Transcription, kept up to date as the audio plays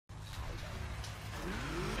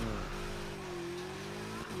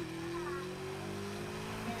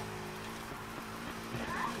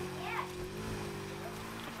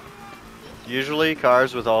Usually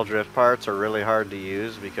cars with all drift parts are really hard to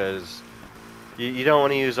use because you don't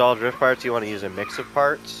want to use all drift parts, you want to use a mix of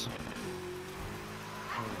parts.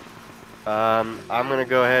 I'm gonna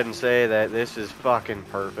go ahead and say that this is fucking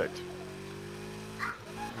perfect.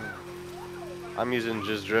 I'm using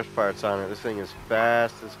just drift parts on it. This thing is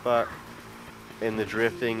fast as fuck. And the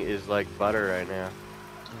drifting is like butter right now.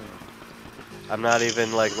 I'm not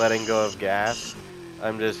even like letting go of gas.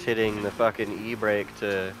 I'm just hitting the fucking e-brake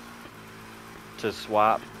to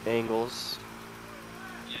swap angles.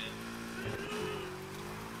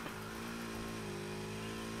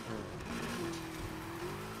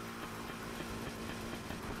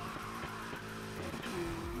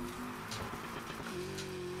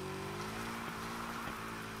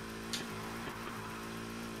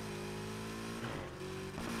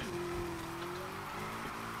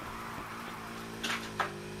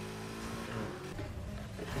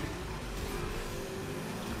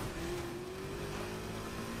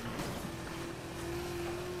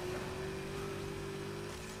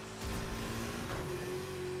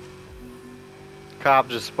 Cop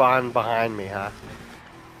just spawned behind me, huh?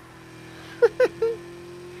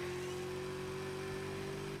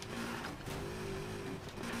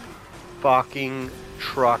 Fucking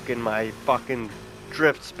truck in my fucking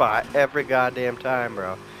drift spot every goddamn time,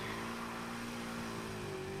 bro.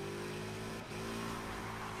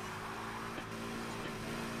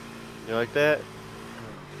 You like that?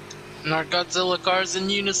 And our Godzilla cars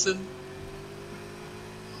in unison.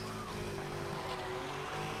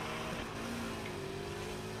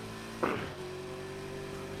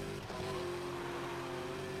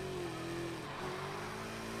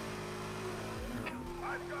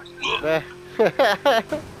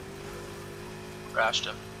 Crashed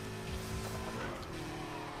him.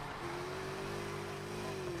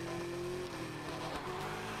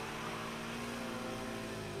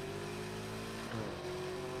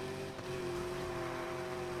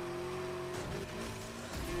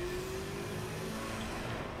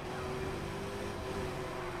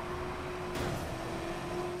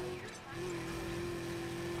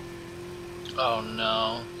 Oh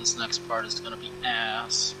no, this next part is gonna be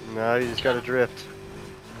ass. No, you just gotta drift.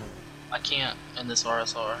 I can't in this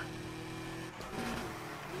RSR.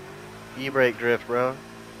 E-brake drift, bro.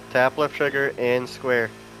 Tap left trigger and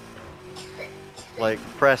square. Like,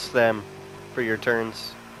 press them for your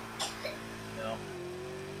turns. No.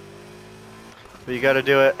 But you gotta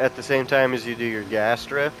do it at the same time as you do your gas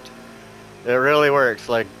drift. It really works,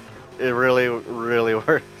 like, it really, really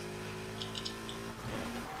works.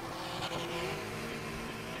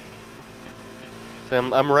 So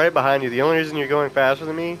I'm right behind you. The only reason you're going faster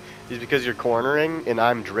than me is because you're cornering and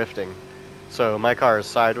I'm drifting. So my car is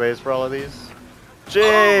sideways for all of these.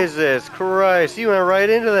 Jesus Christ, you went right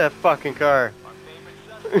into that fucking car.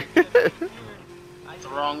 The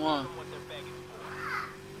wrong one.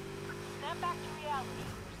 Snap back to reality.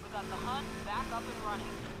 We got the hunt back up and running.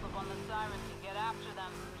 Look on the sirens and get after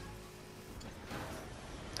them.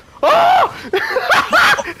 Oh!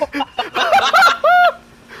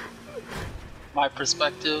 My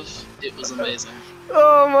perspective, it was amazing.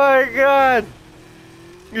 Oh my god!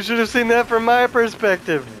 You should have seen that from my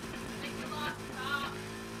perspective.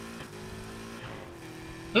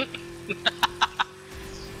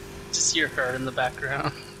 Just hear her in the background.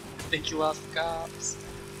 I think you lost the cops.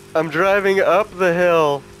 I'm driving up the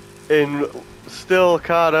hill and still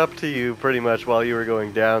caught up to you pretty much while you were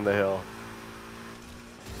going down the hill.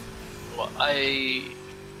 Well,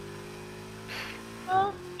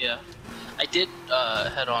 yeah. I did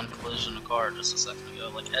head-on collision a car just a second ago,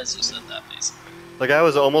 like as you said that, basically. Like I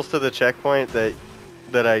was almost to the checkpoint that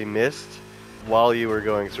I missed while you were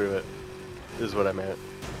going through it, is what I meant.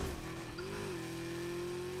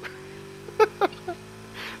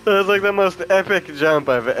 That was like the most epic jump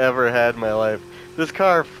I've ever had in my life. This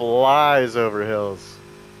car flies over hills.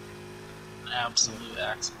 An absolute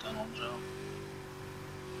accidental jump.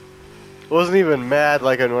 Wasn't even mad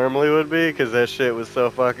like I normally would be because that shit was so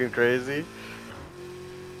fucking crazy.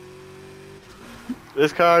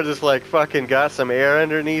 This car just like fucking got some air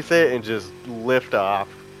underneath it and just lift off.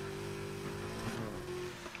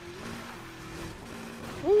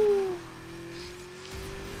 Woo.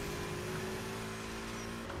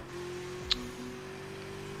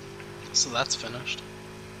 So that's finished.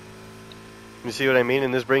 You see what I mean?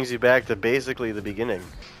 And this brings you back to basically the beginning.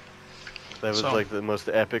 That was like the most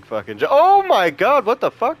epic fucking oh my god, what the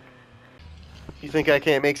fuck? You think I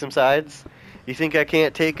can't make some sides? You think I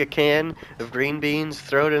can't take a can of green beans,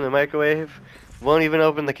 throw it in the microwave? Won't even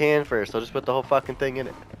open the can first, I'll just put the whole fucking thing in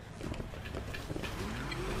it.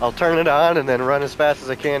 I'll turn it on and then run as fast as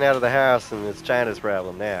I can out of the house, and it's China's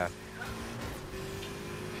problem now.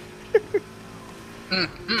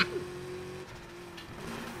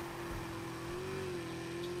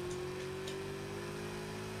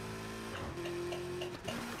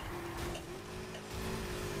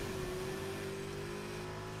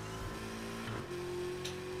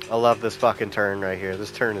 I love this fucking turn right here.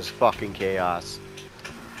 This turn is fucking chaos.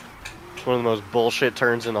 It's one of the most bullshit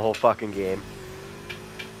turns in the whole fucking game.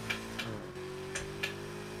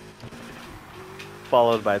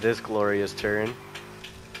 Followed by this glorious turn.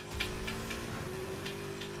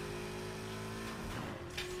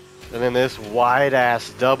 And then this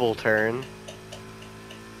wide-ass double turn.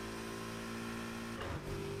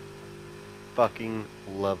 Fucking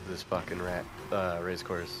love this fucking race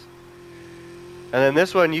course. And then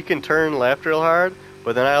this one, you can turn left real hard,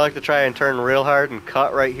 but then I like to try and turn real hard and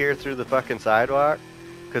cut right here through the fucking sidewalk,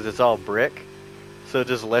 because it's all brick. So it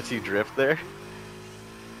just lets you drift there.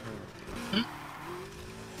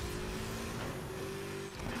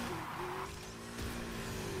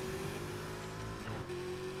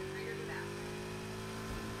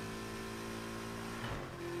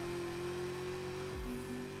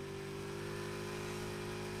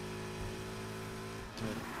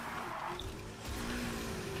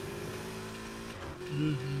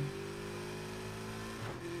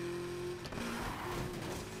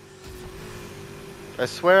 I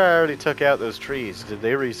swear I already took out those trees. Did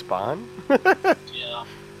they respawn? Yeah.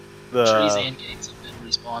 The trees and gates have been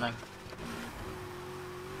respawning.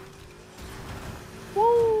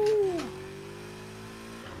 Woo!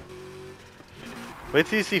 Wait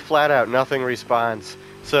till you see flat out, nothing respawns.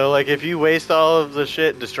 So like if you waste all of the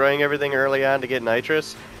shit destroying everything early on to get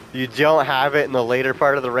nitrous, you don't have it in the later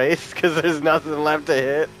part of the race because there's nothing left to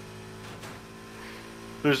hit.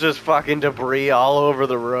 There's just fucking debris all over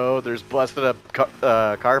the road. There's busted up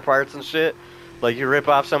car parts and shit. Like you rip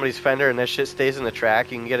off somebody's fender and that shit stays in the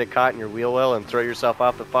track. You can get it caught in your wheel well and throw yourself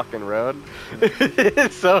off the fucking road.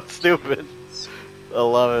 It's so stupid. I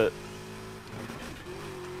love it.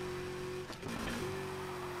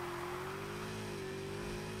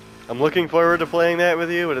 I'm looking forward to playing that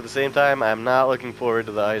with you, but at the same time, I'm not looking forward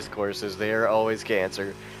to the ice courses. They are always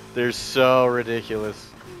cancer. They're so ridiculous.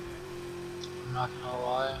 I'm not gonna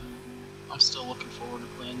lie, I'm still looking forward to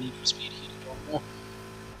playing Need for Speed Heat more.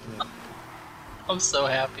 I'm so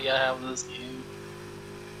happy I have this game.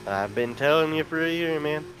 I've been telling you for a year,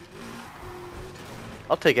 man.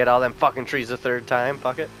 I'll take out all them fucking trees a third time,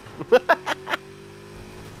 fuck it.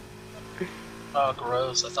 Oh,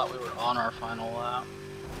 gross. I thought we were on our final lap.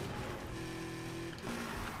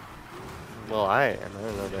 Well, I am. I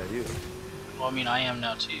don't know about you. Well, I mean, I am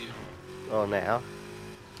now too. Oh, now?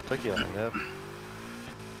 Took you long enough.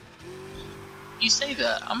 You say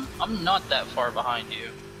that. I'm not that far behind you.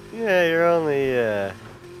 Yeah, you're only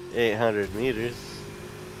 800 meters.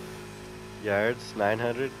 Yards,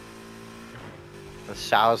 900.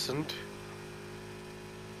 1,000.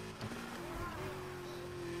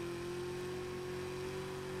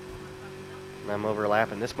 And I'm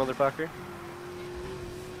overlapping this motherfucker.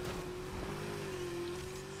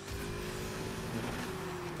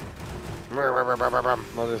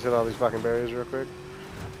 I'll just hit all these fucking barriers real quick.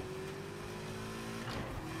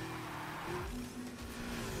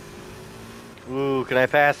 Ooh, can I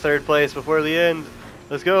pass third place before the end?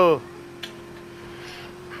 Let's go.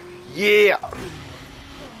 Yeah.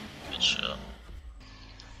 Good shit.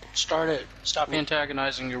 Start it. Stop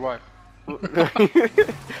antagonizing your wife.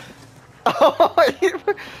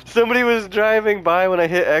 Somebody was driving by when I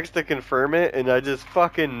hit X to confirm it, and I just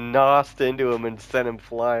fucking nosed into him and sent him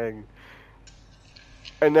flying.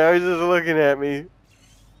 And now he's just looking at me.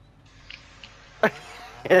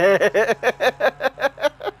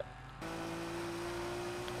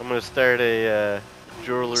 I'm gonna start a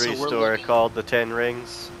jewelry store called the 10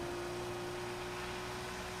 Rings.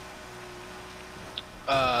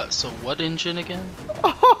 So what engine again?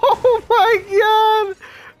 Oh my god!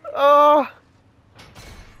 Oh,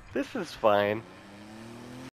 this is fine.